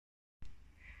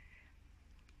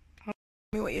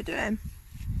Me what you're doing?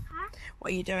 Huh?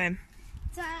 What are you doing?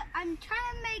 So I'm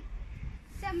trying to make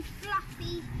some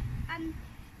fluffy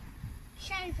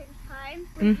shaving foam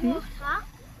with water,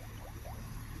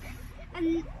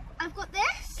 and I've got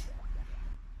this.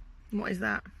 What is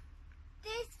that?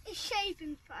 This is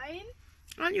shaving foam.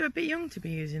 Aren't you a bit young to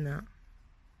be using that?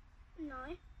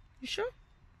 No. You sure?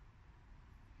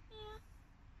 Yeah.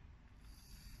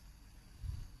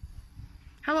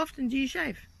 How often do you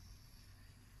shave?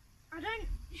 I don't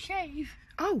shave.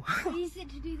 Oh. I use it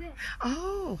to do this.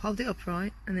 Oh, hold it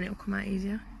upright and then it'll come out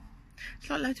easier. It's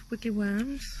like loads of wiggly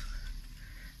worms.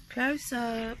 Close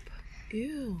up.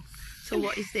 Ew. So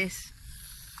what is this?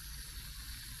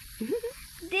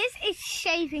 This is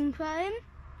shaving foam.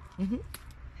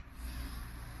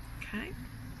 Okay.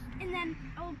 And then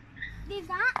I'll do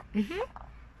that.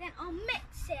 Then I'll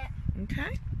mix it.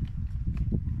 Okay.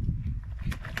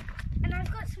 And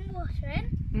I've got some water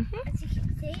in, as you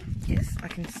can see. Yes, I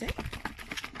can see.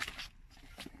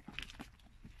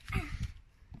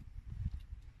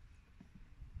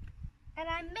 And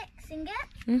I'm mixing it.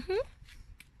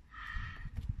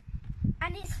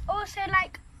 And it's also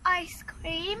like ice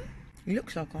cream. It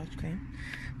looks like ice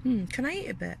cream. Can I eat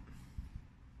a bit?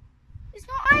 It's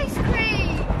not ice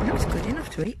cream. It looks good enough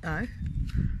to eat though.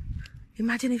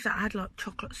 Imagine if that had like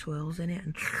chocolate swirls in it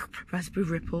and raspberry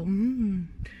ripple.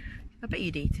 I bet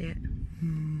you'd eat it.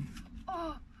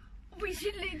 Oh, we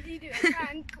should literally do a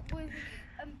prank with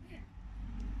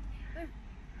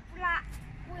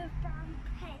brown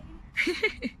paint.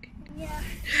 Yeah.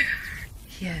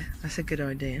 Yeah, that's a good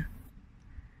idea.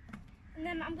 And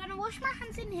then I'm gonna wash my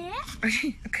hands in here.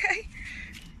 Okay.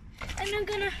 And I'm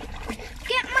gonna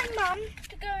get my mum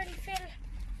to go and fill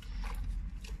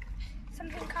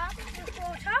something up with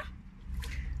water.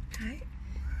 Okay.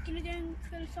 Gonna go and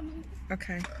fill something.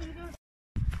 Okay.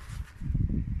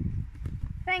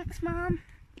 Thanks, Mum.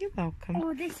 You're welcome.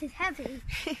 Oh, this is heavy.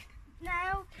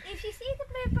 Now, if you see the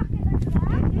blue bucket over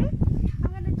there,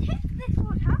 I'm going to tip this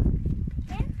water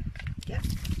in. Yep.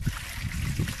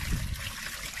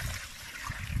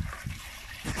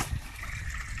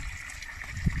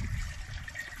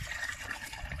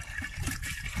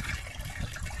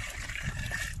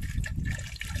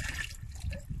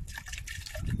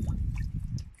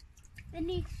 Then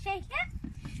you shake it.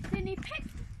 Then you pick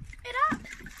it up.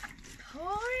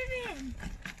 Pour it in.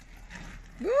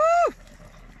 Woo!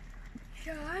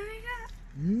 Showing it.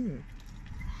 It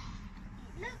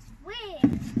looks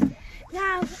weird.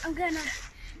 Now I'm going to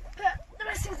put the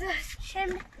rest of the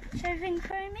shaving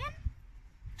foam in.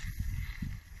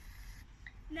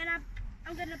 And then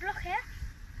I'm going to block it.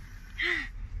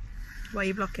 Why are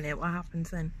you blocking it? What happens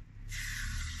then?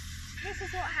 This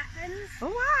is what happens. Oh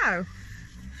wow!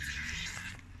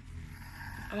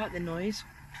 I like the noise.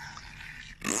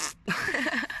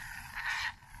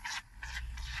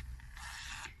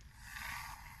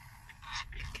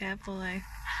 Careful though.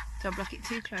 Don't block it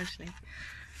too closely.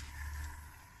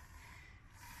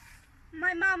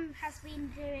 My mum has been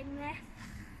doing this.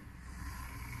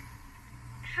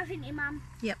 Haven't you, Mum?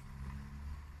 Yep.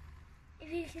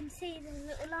 If you can see the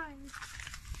little lines.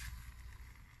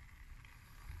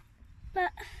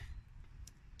 But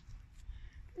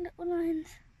little lines.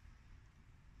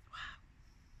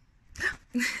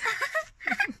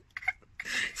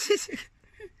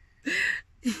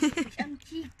 I'm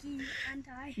cheeky, aren't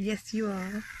I? Yes, you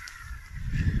are.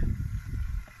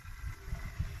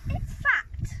 It's fat.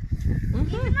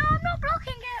 Even though I'm not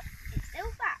blocking it, it's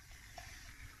still fat.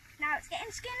 Now it's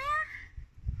getting skinnier.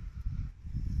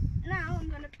 Now I'm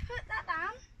going to put that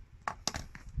down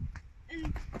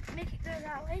and make it go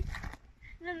that way.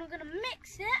 And then I'm going to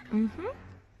mix it.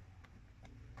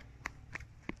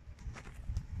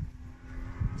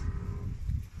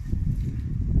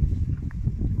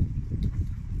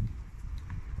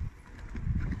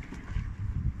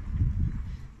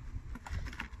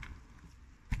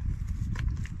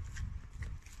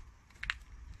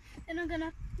 Then I'm going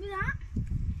to do that.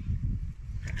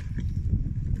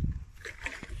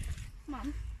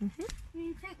 Mum,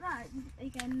 you take that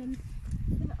again and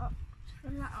fill it up.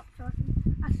 Fill that up so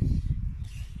I can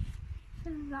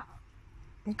fill that up.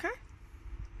 Okay.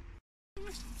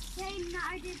 The same that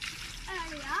I did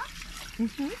earlier. So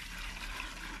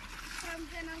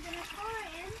then I'm going to pour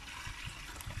it in.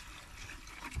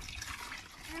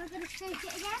 And I'm going to shake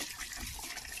it again.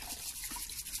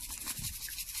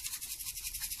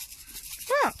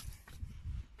 What?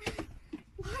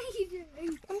 What are you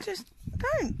doing? I'm just...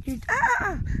 Don't. You...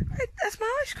 Wait, that's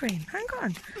my ice cream. Hang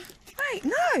on. Wait,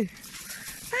 no.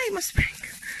 Wait, my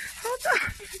sprinkles. Hold on.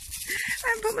 I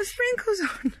haven't put my sprinkles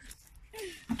on.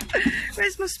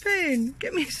 Where's my spoon?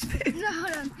 Get me a spoon. No,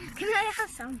 hold on. Can I have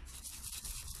some?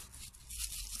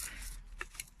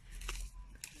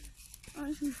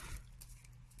 Oh!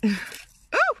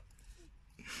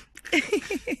 There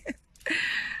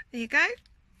you go.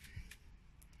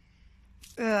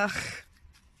 Ugh.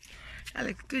 That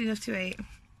looks good enough to eat.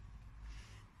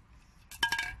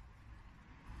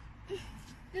 It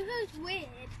feels weird.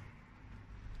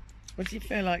 What do you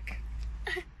feel like?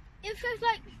 It feels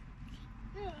like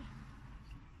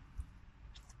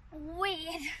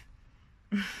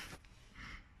weird.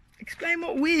 Explain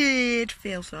what weird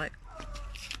feels like.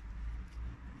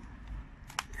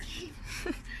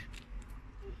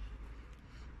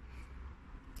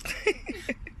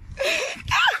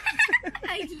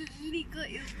 I literally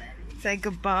got your belly. Say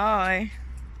goodbye.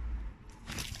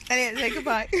 Elliot, say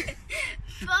goodbye.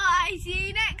 Bye. See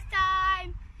you next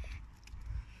time.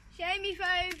 Show me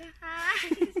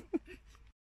phone.